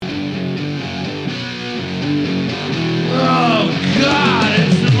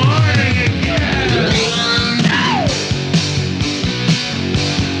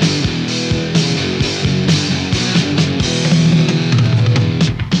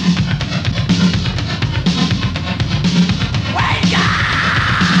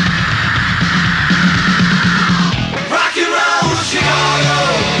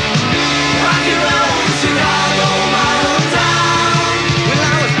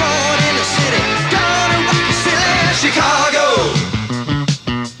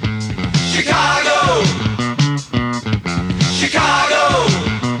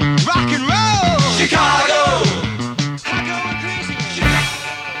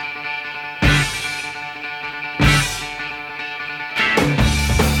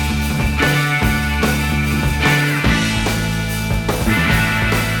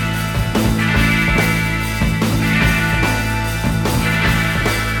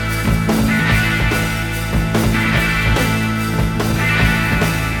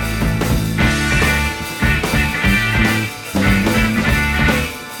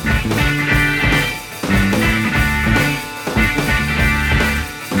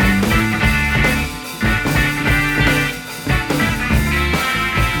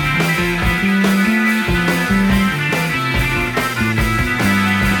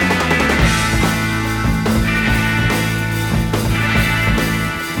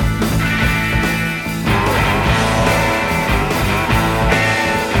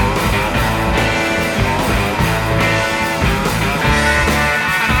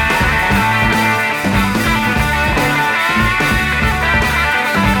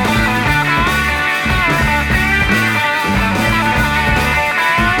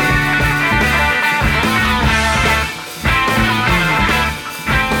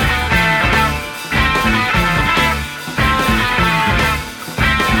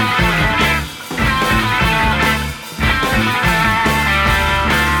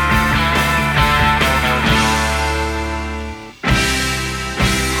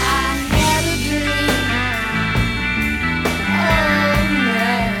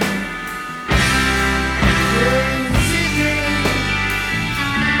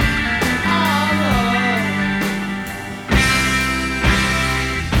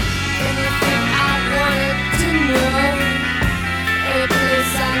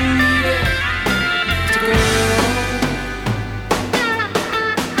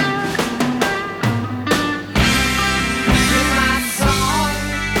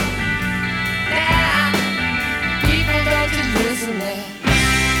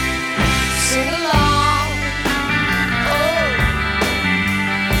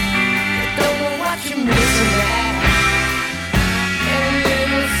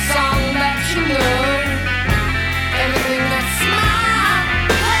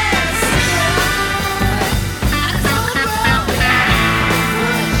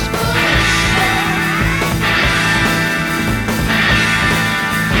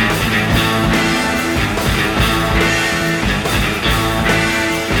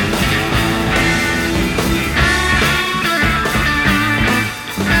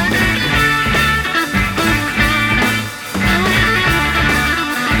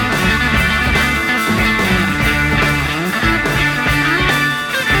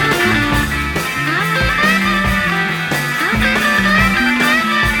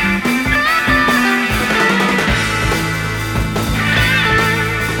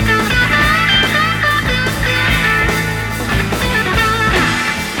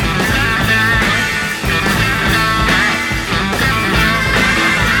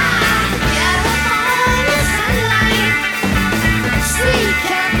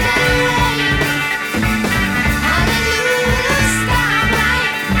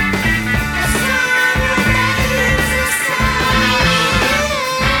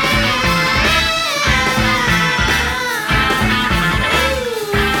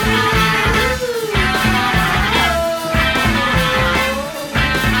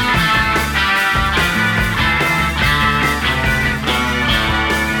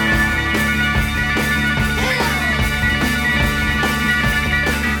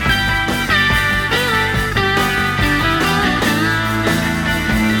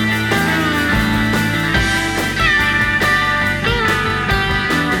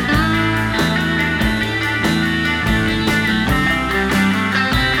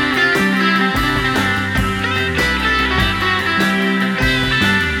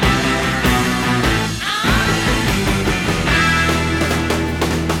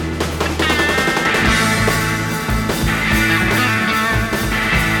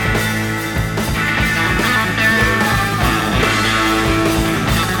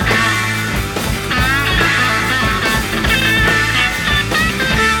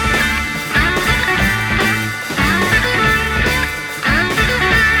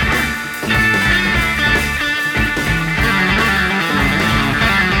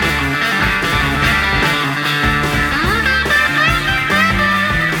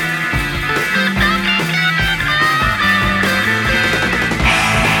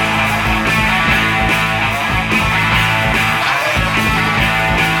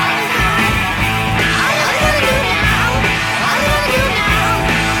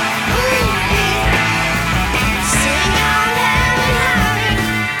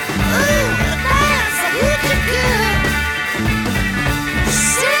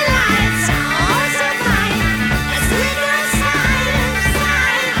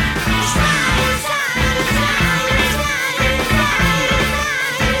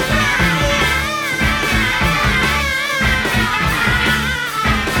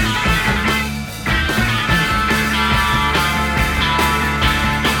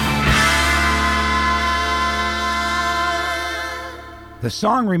The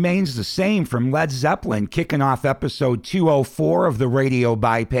song remains the same from Led Zeppelin, kicking off episode 204 of the Radio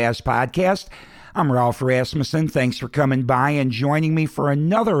Bypass podcast. I'm Ralph Rasmussen. Thanks for coming by and joining me for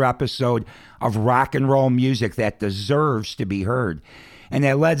another episode of rock and roll music that deserves to be heard. And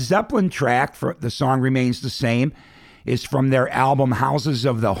that Led Zeppelin track, for the song remains the same, is from their album Houses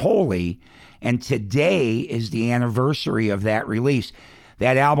of the Holy, and today is the anniversary of that release.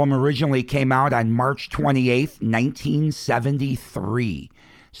 That album originally came out on March 28th, 1973.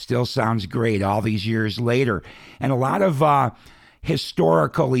 Still sounds great all these years later. And a lot of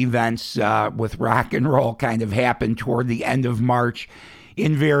historical events with rock and roll kind of happened toward the end of March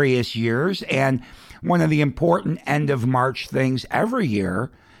in various years. And one of the important end of March things every year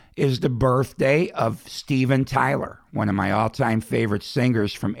is the birthday of Steven Tyler, one of my all-time favorite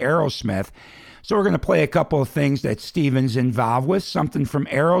singers from Aerosmith. So we're going to play a couple of things that Steven's involved with, something from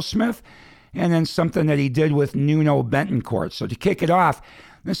Aerosmith, and then something that he did with Nuno Bettencourt. So to kick it off,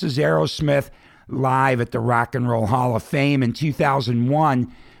 this is Aerosmith live at the Rock and Roll Hall of Fame in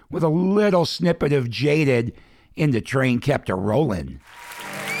 2001 with a little snippet of Jaded in The Train Kept A-Rollin'.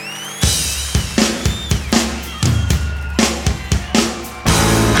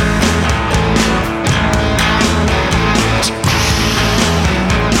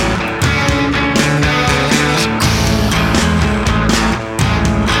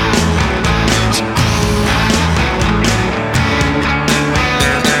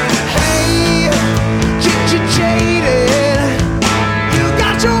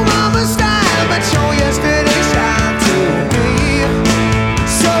 Yesterday's time to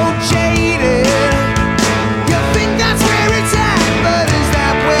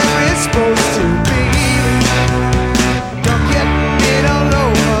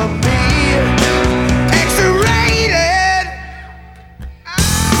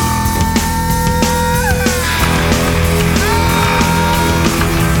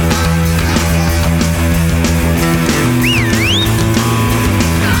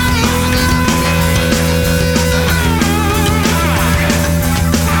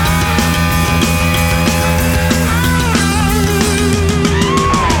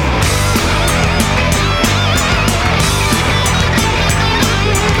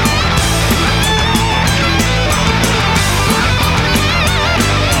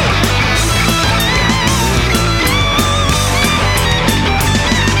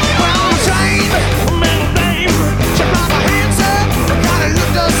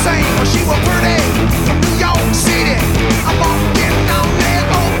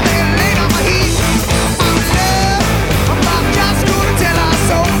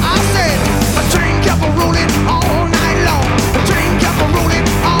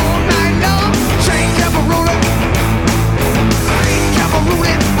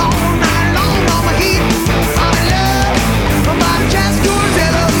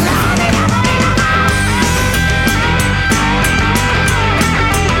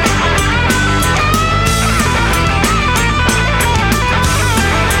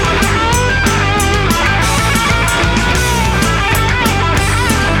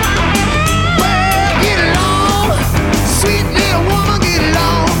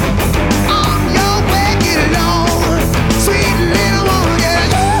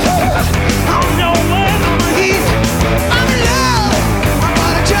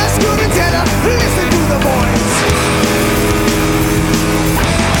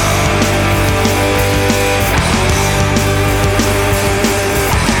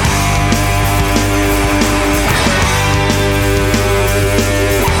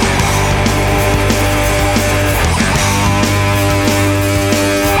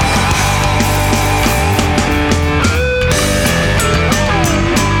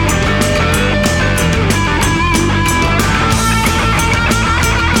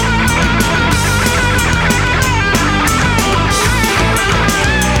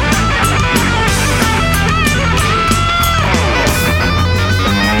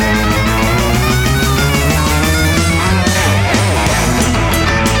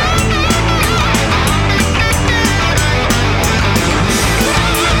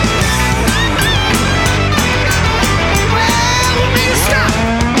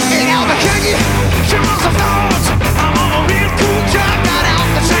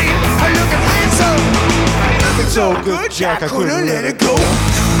so good, Jack, I couldn't let it go. Well,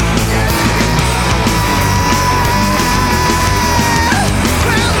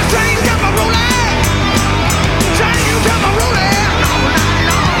 the train kept a rolling, train kept a rolling all night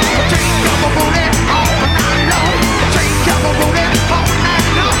long. The train kept a rolling all night long. The train kept a rolling all night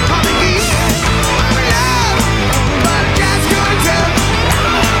long. Coming east, I'm in love, but I just couldn't tell.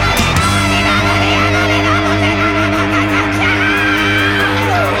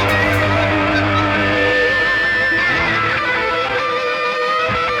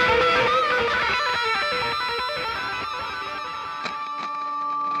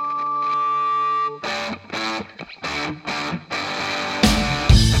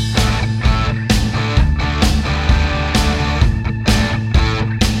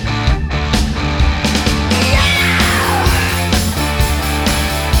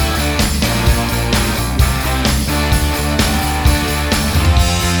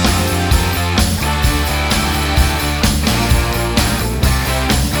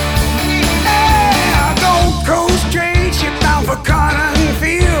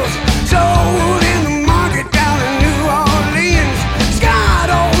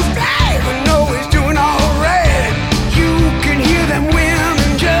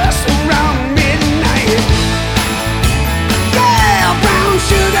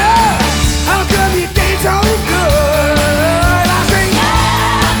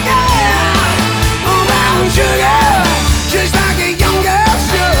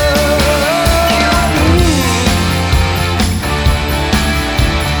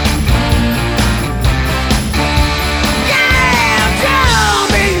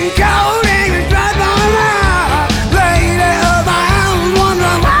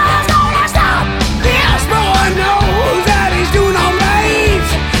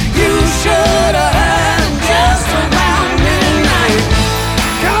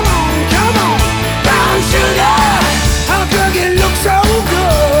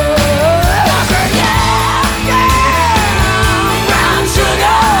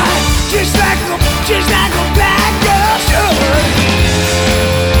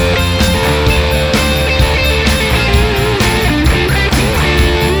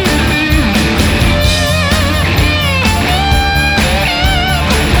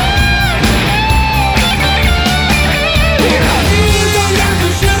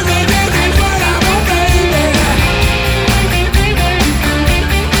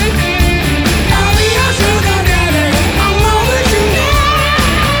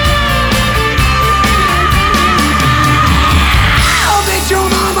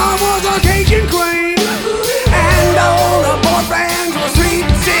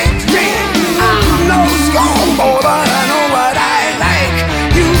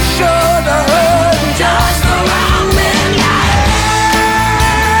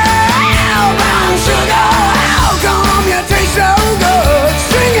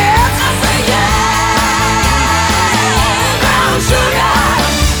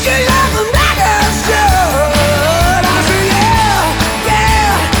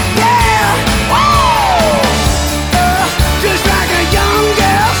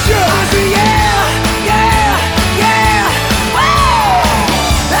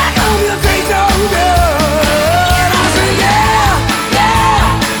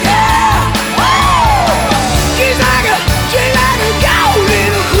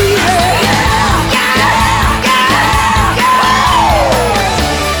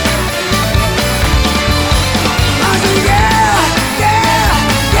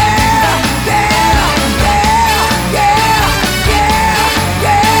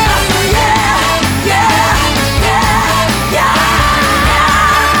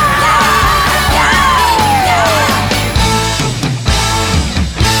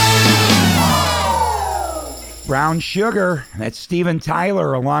 Brown Sugar. That's Steven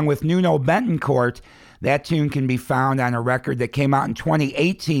Tyler along with Nuno Betancourt. That tune can be found on a record that came out in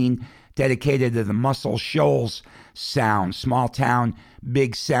 2018 dedicated to the Muscle Shoals sound. Small town,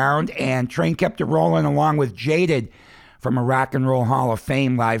 big sound. And Train Kept It Rolling along with Jaded from a Rock and Roll Hall of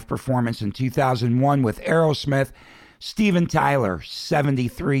Fame live performance in 2001 with Aerosmith. Steven Tyler,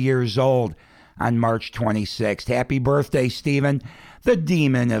 73 years old on March 26th. Happy birthday, Steven, the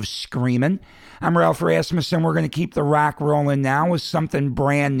Demon of Screamin'. I'm Ralph Rasmussen. We're going to keep the rock rolling now with something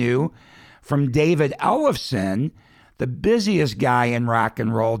brand new from David Ellefson, the busiest guy in rock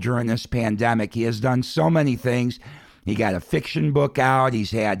and roll during this pandemic. He has done so many things. He got a fiction book out.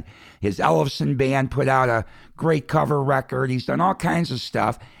 He's had his Ellefson band put out a great cover record. He's done all kinds of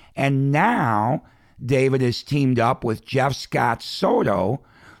stuff. And now David has teamed up with Jeff Scott Soto,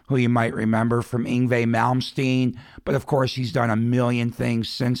 who you might remember from Yngwie Malmsteen. But of course, he's done a million things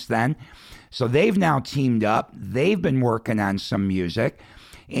since then. So they've now teamed up. They've been working on some music.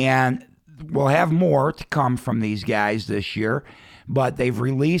 And we'll have more to come from these guys this year. But they've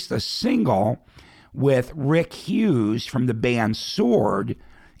released a single with Rick Hughes from the band Sword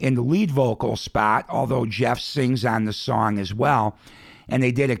in the lead vocal spot, although Jeff sings on the song as well. And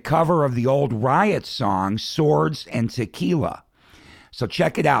they did a cover of the old Riot song, Swords and Tequila. So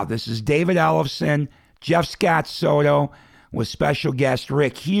check it out. This is David Ellefson, Jeff Scott Soto, with special guest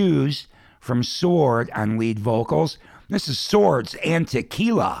Rick Hughes from Sword on lead vocals. This is Swords and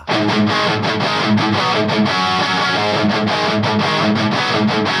Tequila.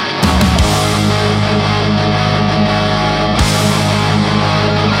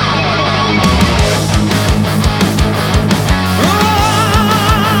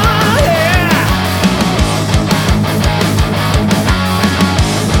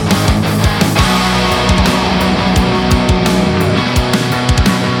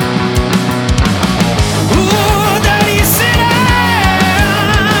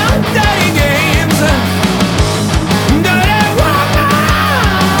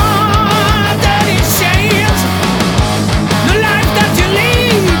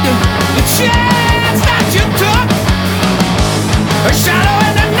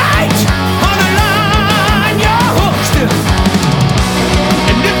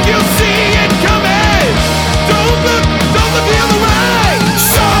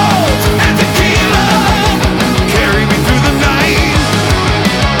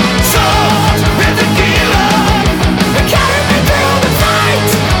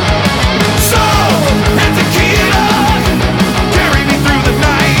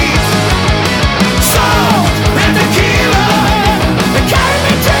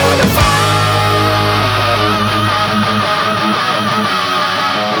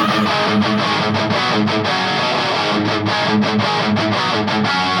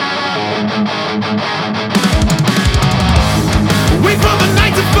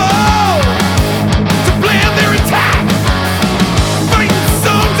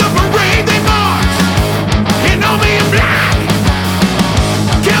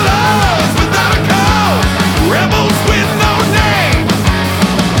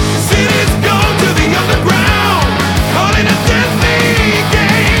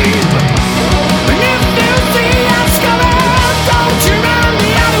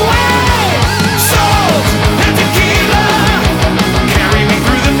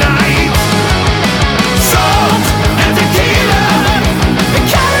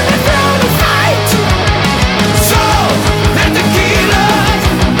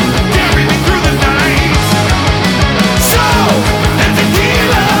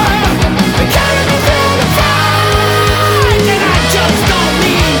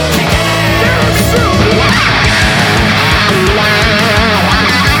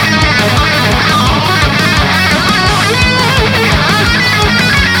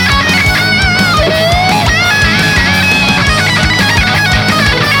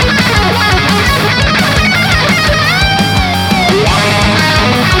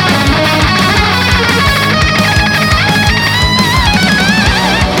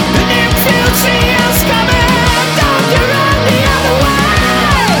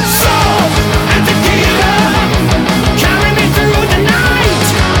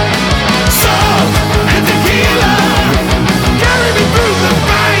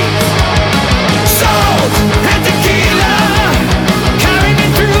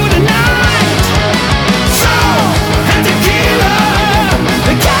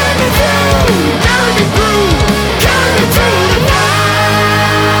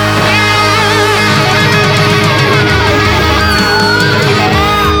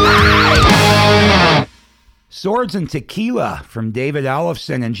 Swords and Tequila from David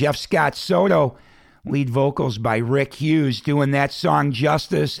Ellefson and Jeff Scott Soto lead vocals by Rick Hughes, doing that song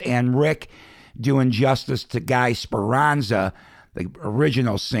justice, and Rick doing justice to Guy Speranza, the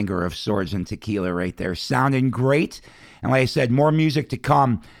original singer of Swords and Tequila right there. Sounding great. And like I said, more music to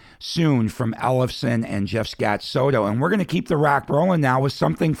come soon from Ellefson and Jeff Scott Soto. And we're going to keep the rock rolling now with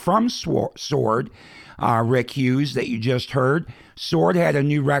something from Sword, Rick Hughes, that you just heard. Sword had a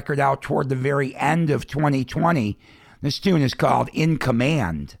new record out toward the very end of 2020. This tune is called In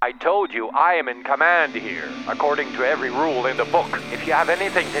Command. I told you I am in command here, according to every rule in the book. If you have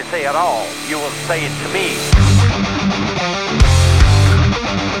anything to say at all, you will say it to me.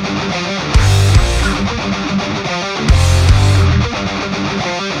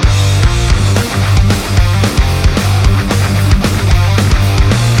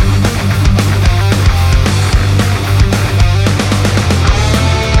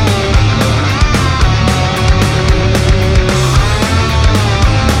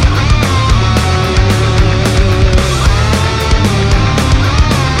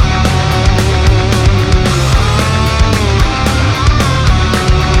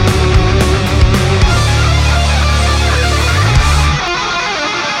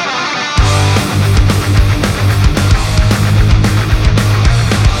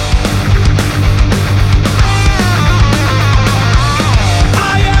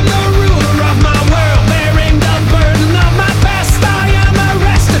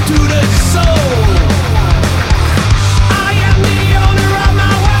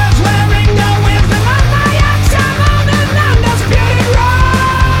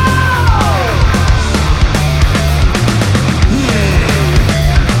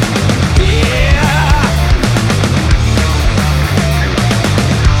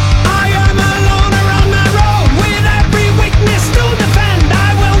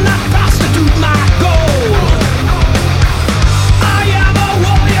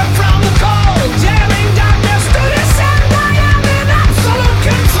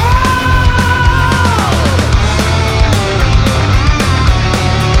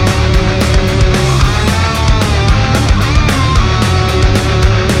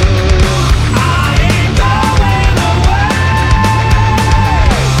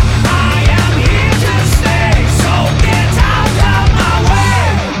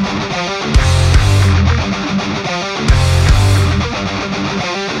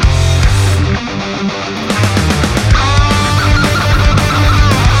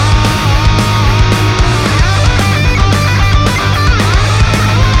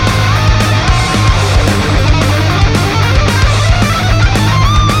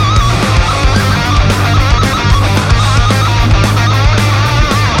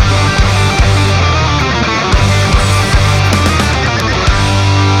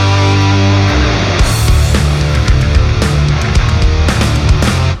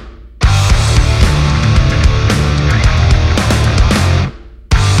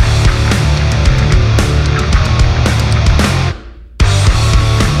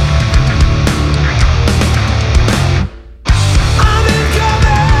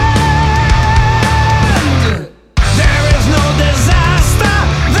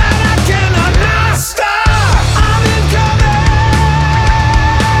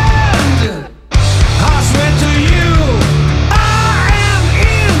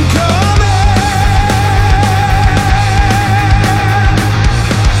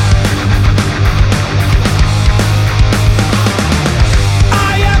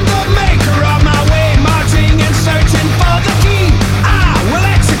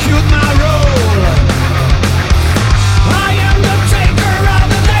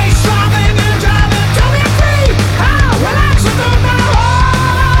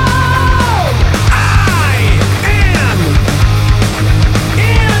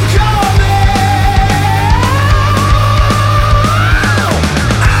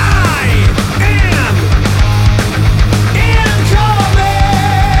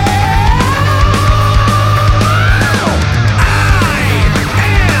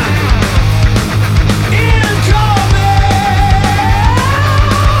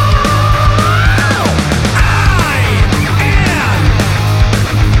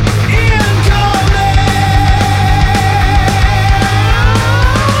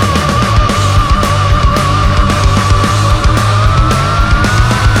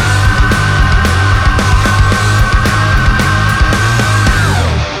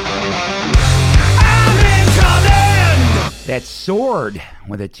 That's Sword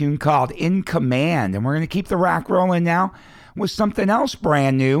with a tune called In Command. And we're going to keep the rock rolling now with something else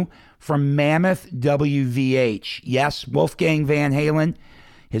brand new from Mammoth WVH. Yes, Wolfgang Van Halen,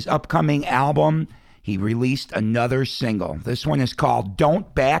 his upcoming album, he released another single. This one is called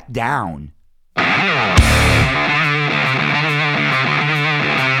Don't Back Down.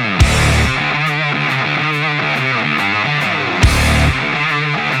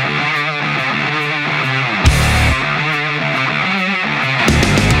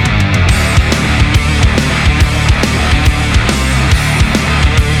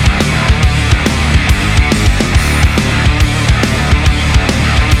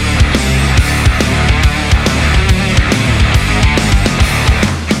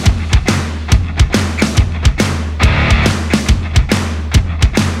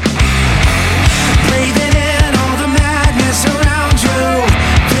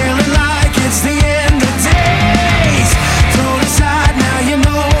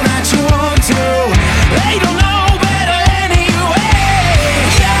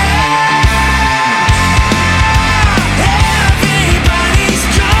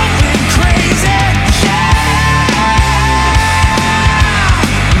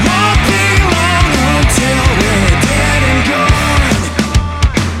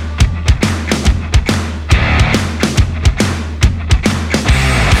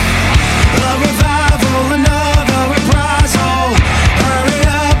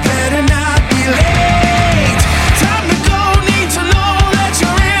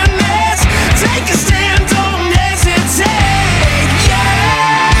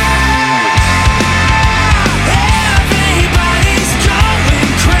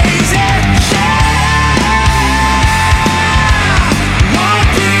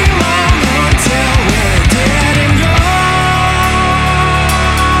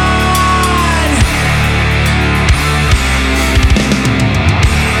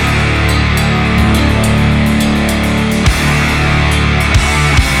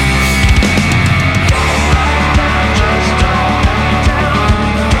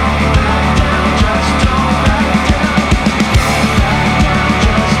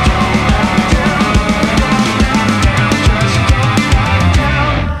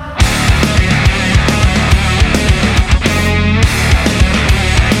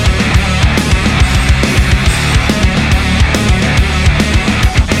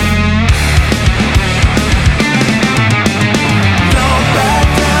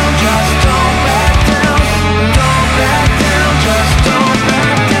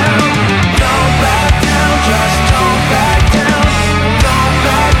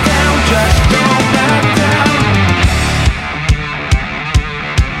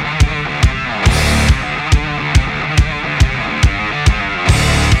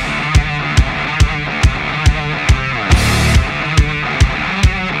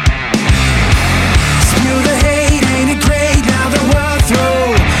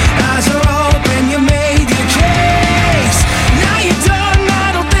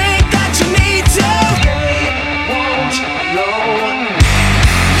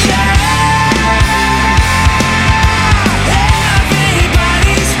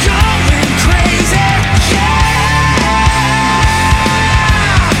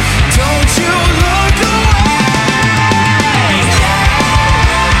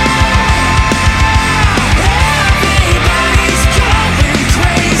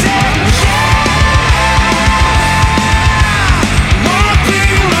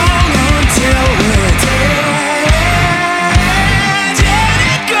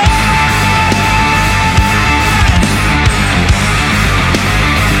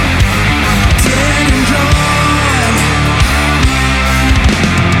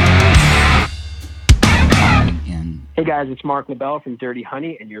 Hey guys, it's Mark LaBelle from Dirty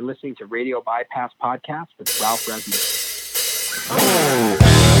Honey, and you're listening to Radio Bypass Podcast with Ralph Rasmussen.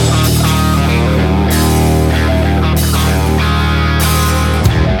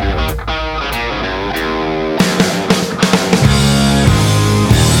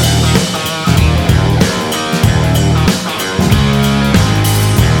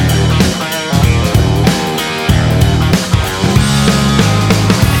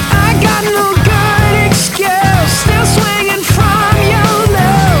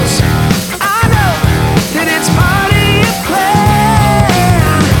 I know that it's part of your plan.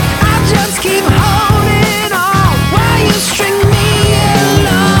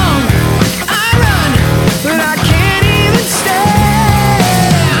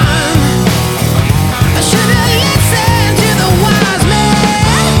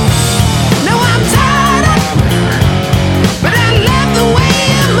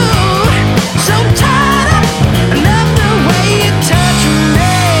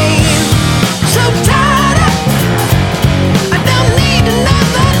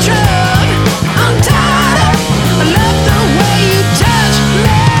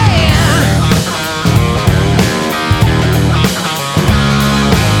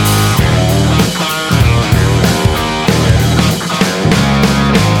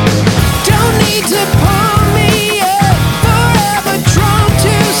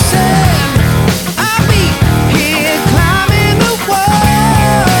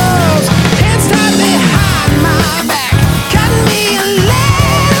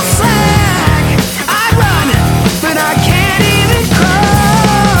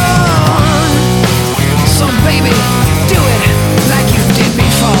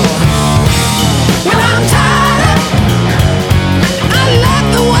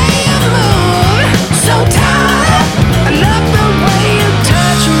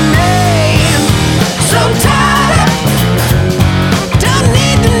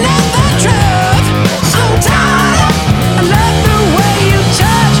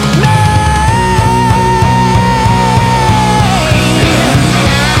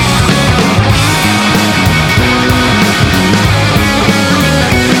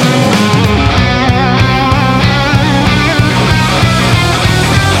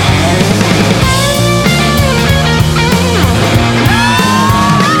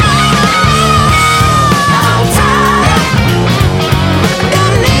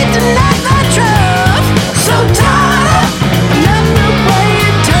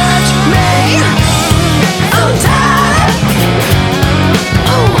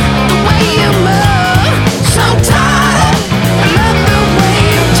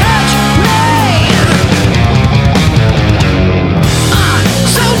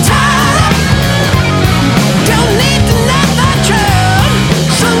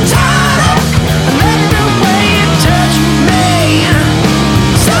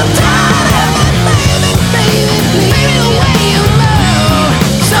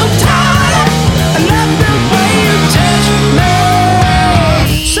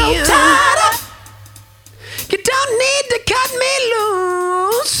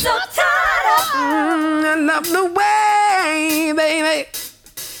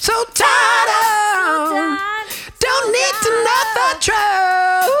 So tired of, don't need to know the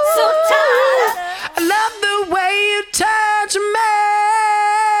truth. So tired. I love the way you touch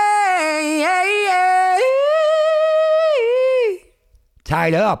me.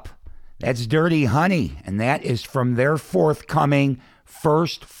 Tied Up. That's Dirty Honey, and that is from their forthcoming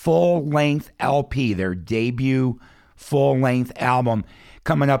first full-length LP, their debut full-length album,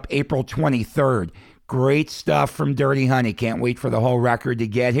 coming up April 23rd. Great stuff from Dirty Honey. Can't wait for the whole record to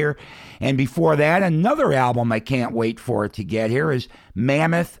get here. And before that, another album I can't wait for it to get here is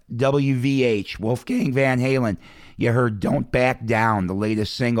Mammoth WVH, Wolfgang Van Halen. You heard Don't Back Down, the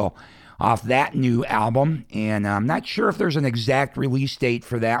latest single off that new album. And I'm not sure if there's an exact release date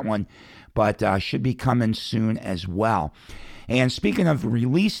for that one, but should be coming soon as well. And speaking of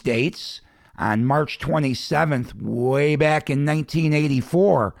release dates, on March 27th, way back in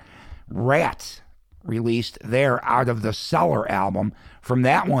 1984, Ratt released their Out of the Cellar album. From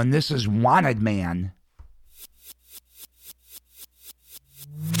that one, this is Wanted Man.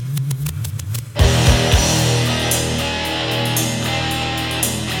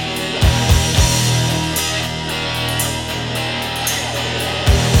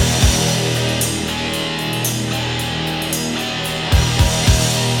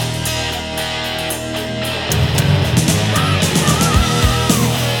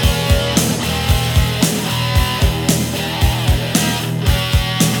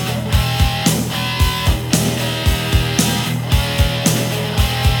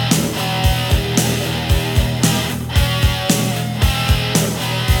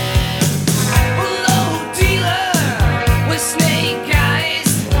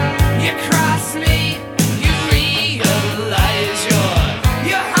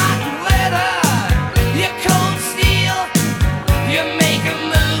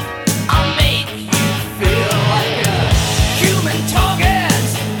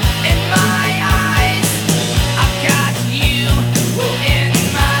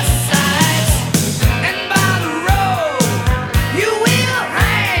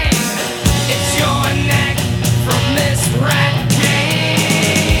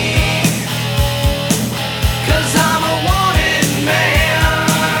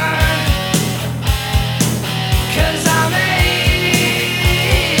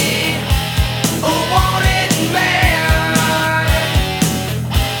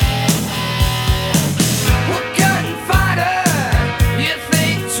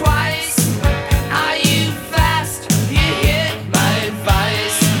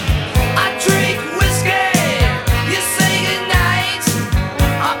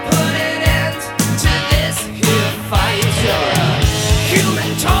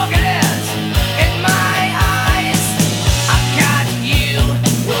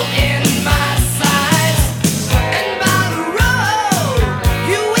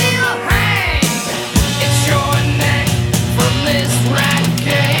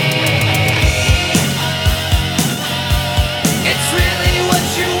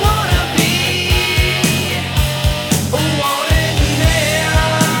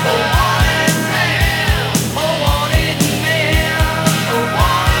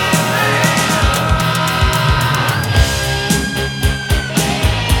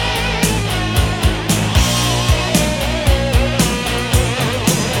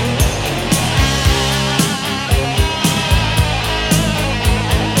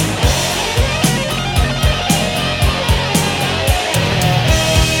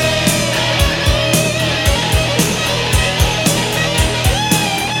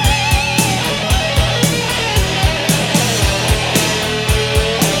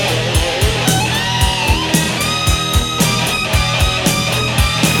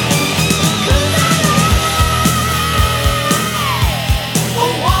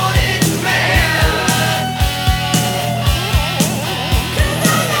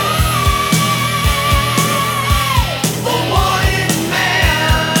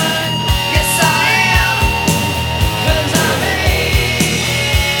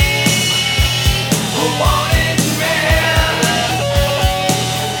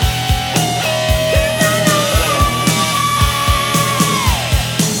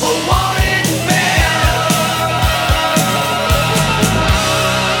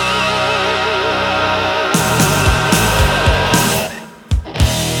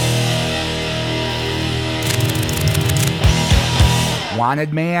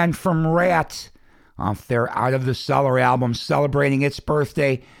 Wanted Man from Ratt off their Out of the Cellar album, celebrating its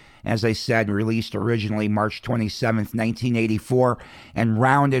birthday. As I said, released originally March 27th, 1984, and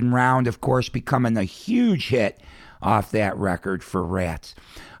Round, of course, becoming a huge hit off that record for Ratt.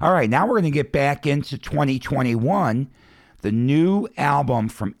 All right, now we're going to get back into 2021. The new album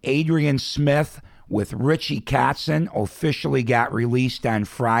from Adrian Smith with Richie Kotzen officially got released on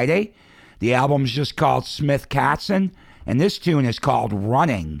Friday. The album's just called Smith Kotzen, and this tune is called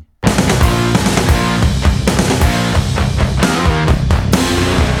Running.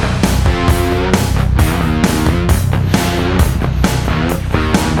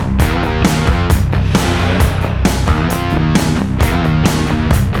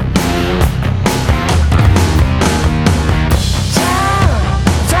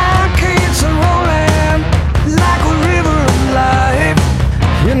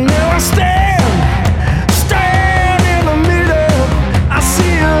 Stand in the middle. I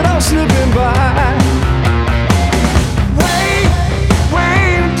see it all slipping by.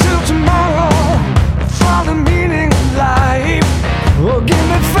 Wait until tomorrow for the meaning of life. Oh, give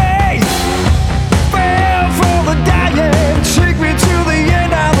me faith, fail for the dying. Take me to the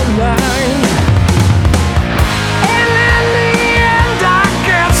end of the line. And in the end, I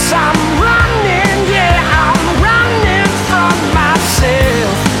guess I'm running. Yeah, I'm running from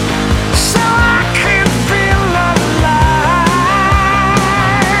myself. So I can feel alive.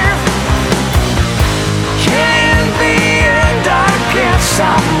 Yeah, in the end, I guess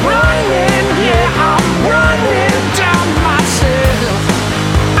I'm running. Yeah, I'm running down myself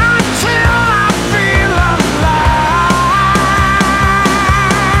until I feel alive.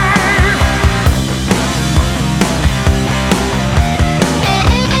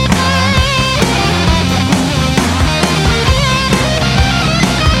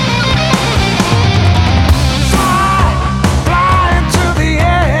 Flying to the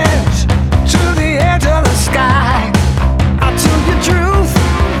edge of the sky. I took your truth,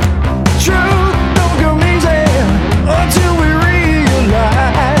 don't come easy until we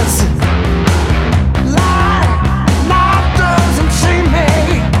realize. Life doesn't see me.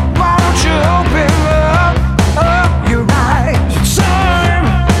 Why don't you open up your eyes?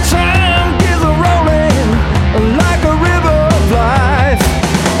 Time is rolling like a river of life.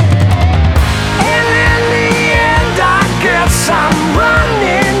 And in the end, I guess I'm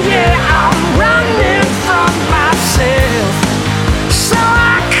running. Yeah, I'm running from myself so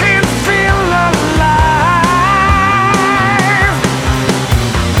I can feel alive.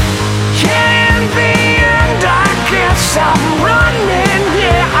 Yeah, in the end, I guess I'm running.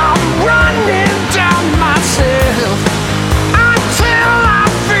 Yeah, I'm running down myself until I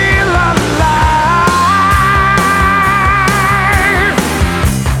feel alive.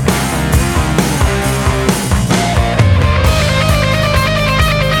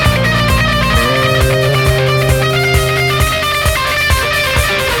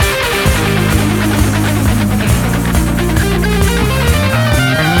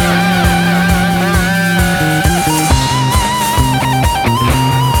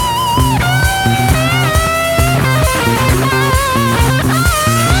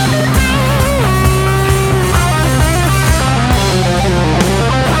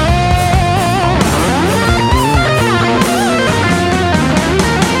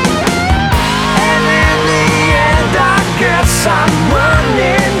 And in the end, I guess I'm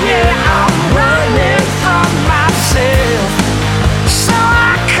running. Yeah, I'm running from myself so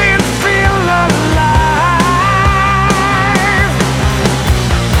I can feel alive.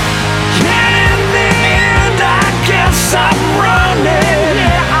 Yeah, in the end, I guess I'm running.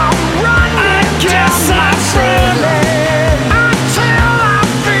 Yeah, I'm running. I guess I'm running until I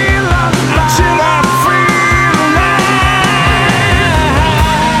feel alive. Until I feel alive.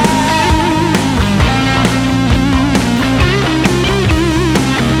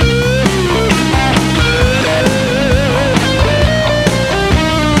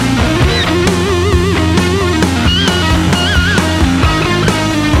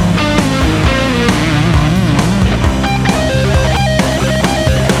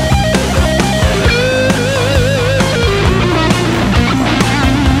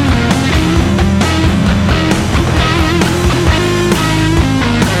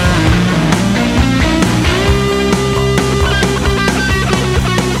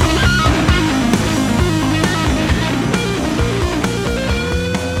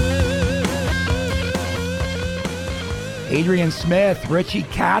 Adrian Smith, Richie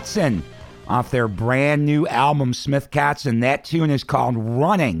Kotzen, off their brand new album, Smith Kotzen. That tune is called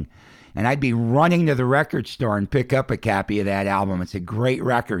Running, and I'd be running to the record store and pick up a copy of that album. It's a great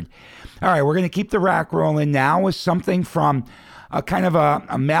record. All right, we're going to keep the rock rolling now with something from a kind of a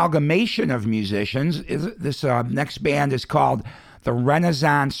amalgamation of musicians. This next band is called the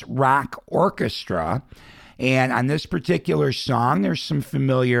Renaissance Rock Orchestra, and on this particular song, there's some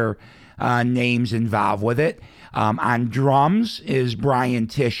familiar names involved with it. On drums is Brian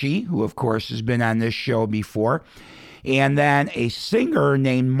Tichy, who of course has been on this show before. And then a singer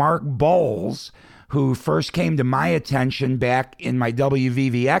named Mark Bowles, who first came to my attention back in my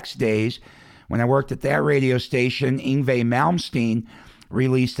WVVX days when I worked at that radio station. Yngwie Malmsteen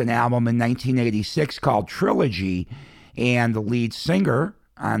released an album in 1986 called Trilogy, and the lead singer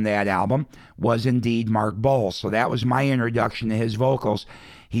on that album was indeed Mark Bowles. So that was my introduction to his vocals.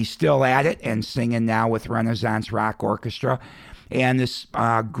 He's still at it and singing now with Renaissance Rock Orchestra. And this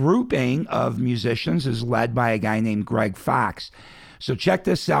grouping of musicians is led by a guy named Greg Fox. So check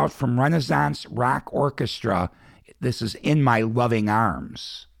this out from Renaissance Rock Orchestra. This is In My Loving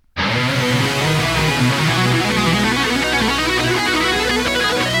Arms.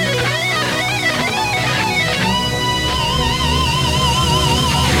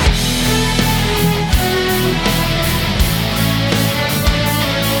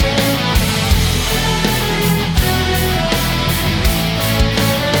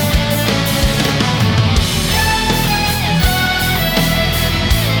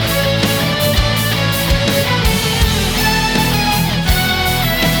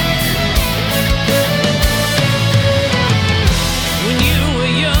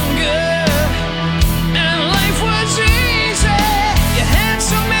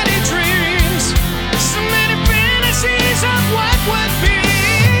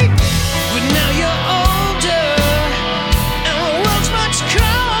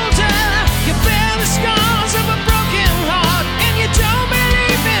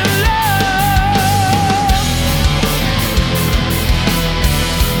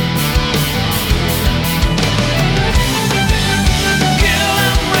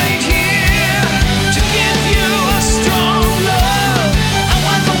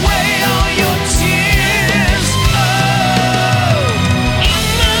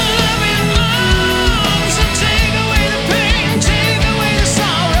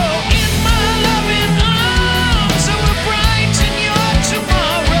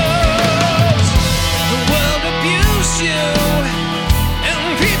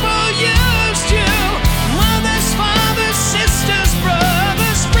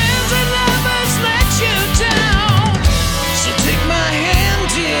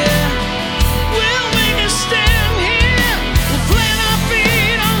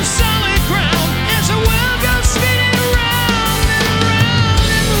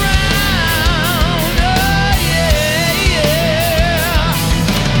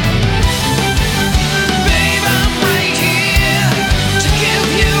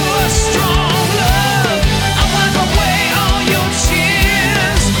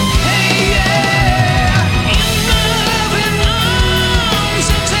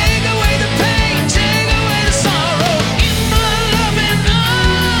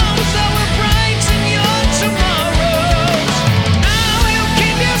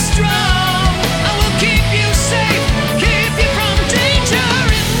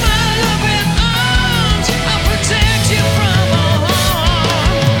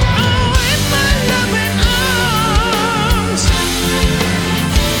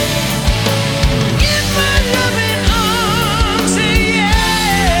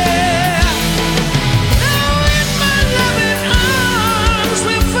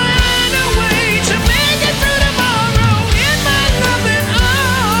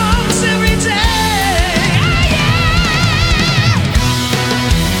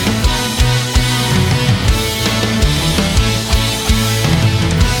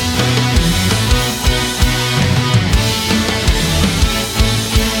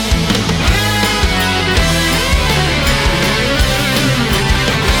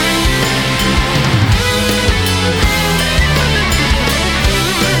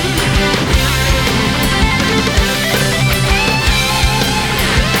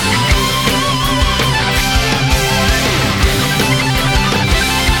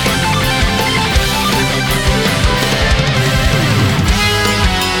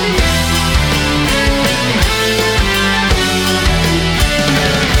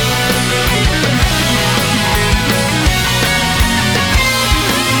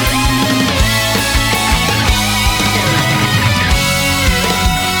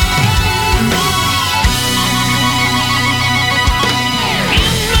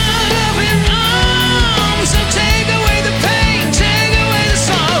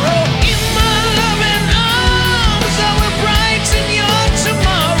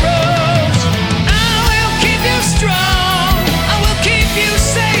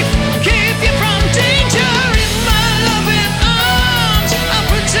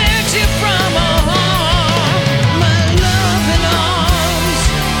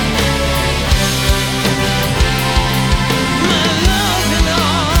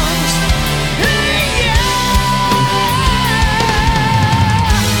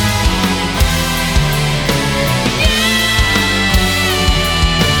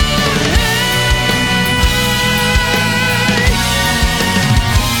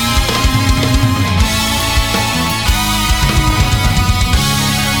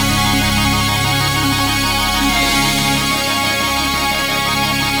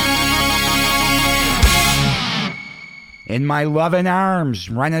 In My Lovin' Arms,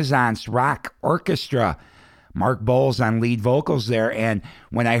 Renaissance Rock Orchestra. Mark Bowles on lead vocals there. And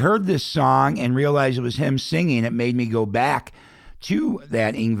when I heard this song and realized it was him singing, it made me go back to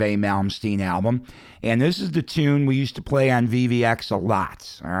that Yngwie Malmsteen album. And this is the tune we used to play on VVX a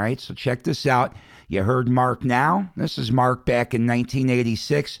lot. All right, so check this out. You heard Mark now. This is Mark back in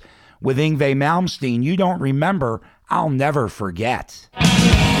 1986 with Yngwie Malmsteen. You Don't Remember, I'll Never Forget.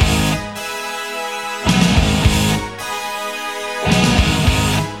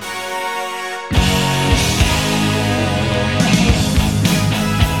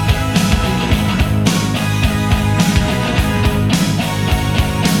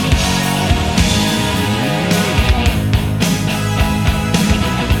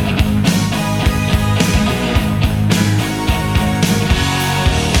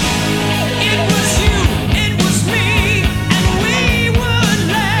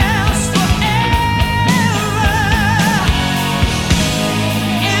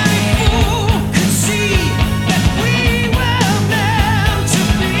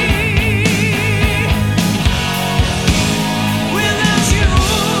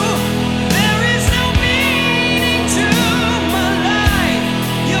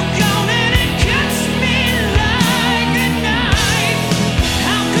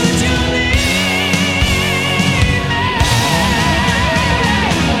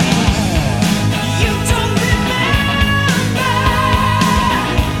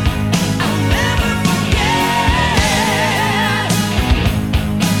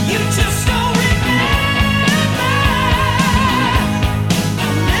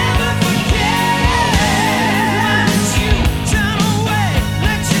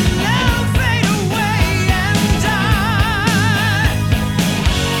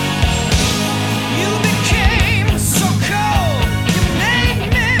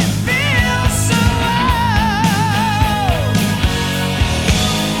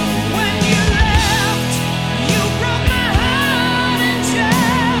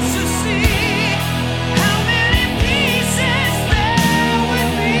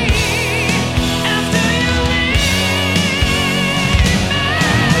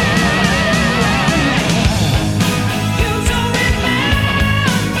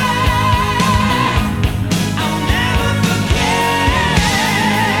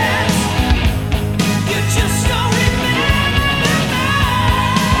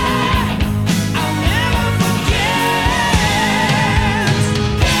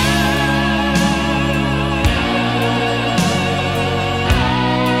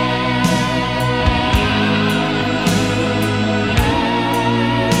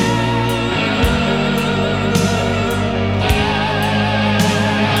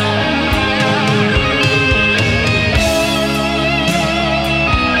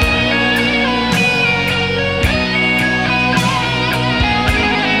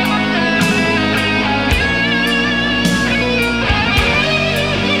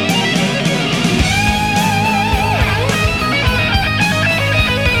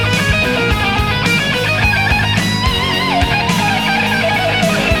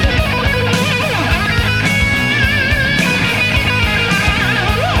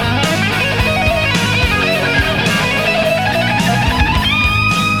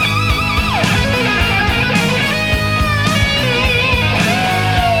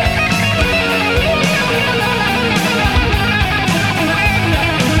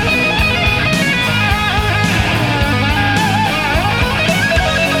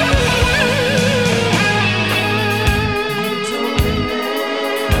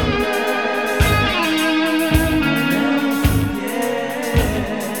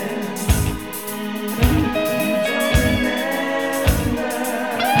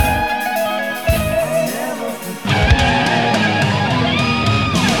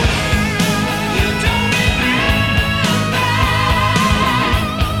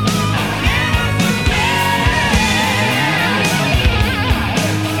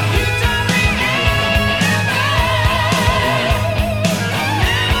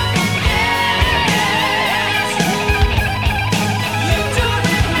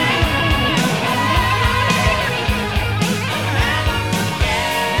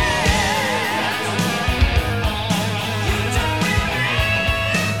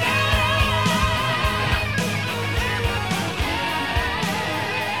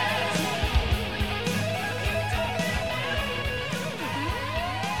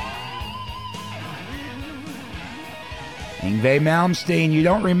 Yngwie Malmsteen, You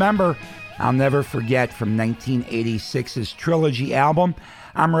Don't Remember, I'll Never Forget, from 1986's Trilogy album.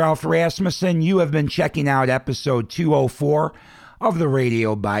 I'm Ralph Rasmussen. You have been checking out episode 204 of the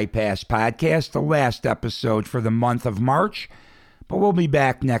Radio Bypass podcast, the last episode for the month of March. But we'll be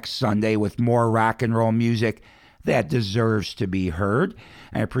back next Sunday with more rock and roll music that deserves to be heard.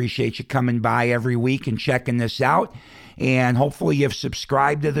 I appreciate you coming by every week and checking this out. And hopefully you've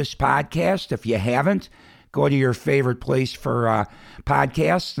subscribed to this podcast. If you haven't, go to your favorite place for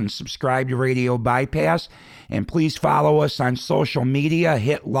podcasts and subscribe to Radio Bypass. And please follow us on social media.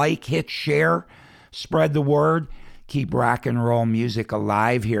 Hit like, hit share, spread the word. Keep rock and roll music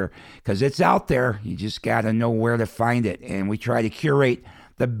alive here because it's out there. You just got to know where to find it. And we try to curate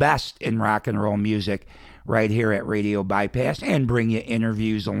the best in rock and roll music right here at Radio Bypass and bring you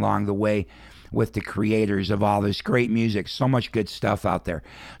interviews along the way with the creators of all this great music. So much good stuff out there.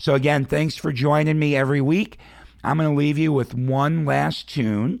 So again, thanks for joining me every week. I'm going to leave you with one last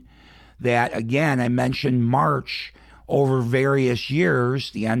tune that, again, I mentioned March over various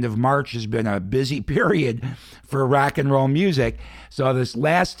years. The end of March has been a busy period for rock and roll music. So this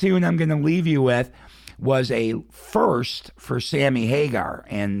last tune I'm going to leave you with was a first for Sammy Hagar.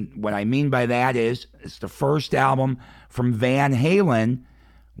 And what I mean by that is it's the first album from Van Halen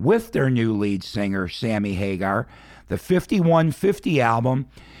with their new lead singer, Sammy Hagar. The 5150 album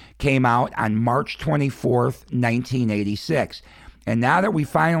came out on March 24th, 1986. And now that we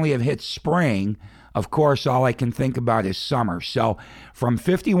finally have hit spring, of course, all I can think about is summer. So from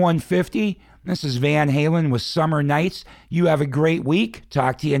 5150, this is Van Halen with Summer Nights. You have a great week.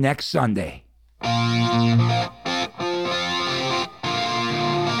 Talk to you next Sunday.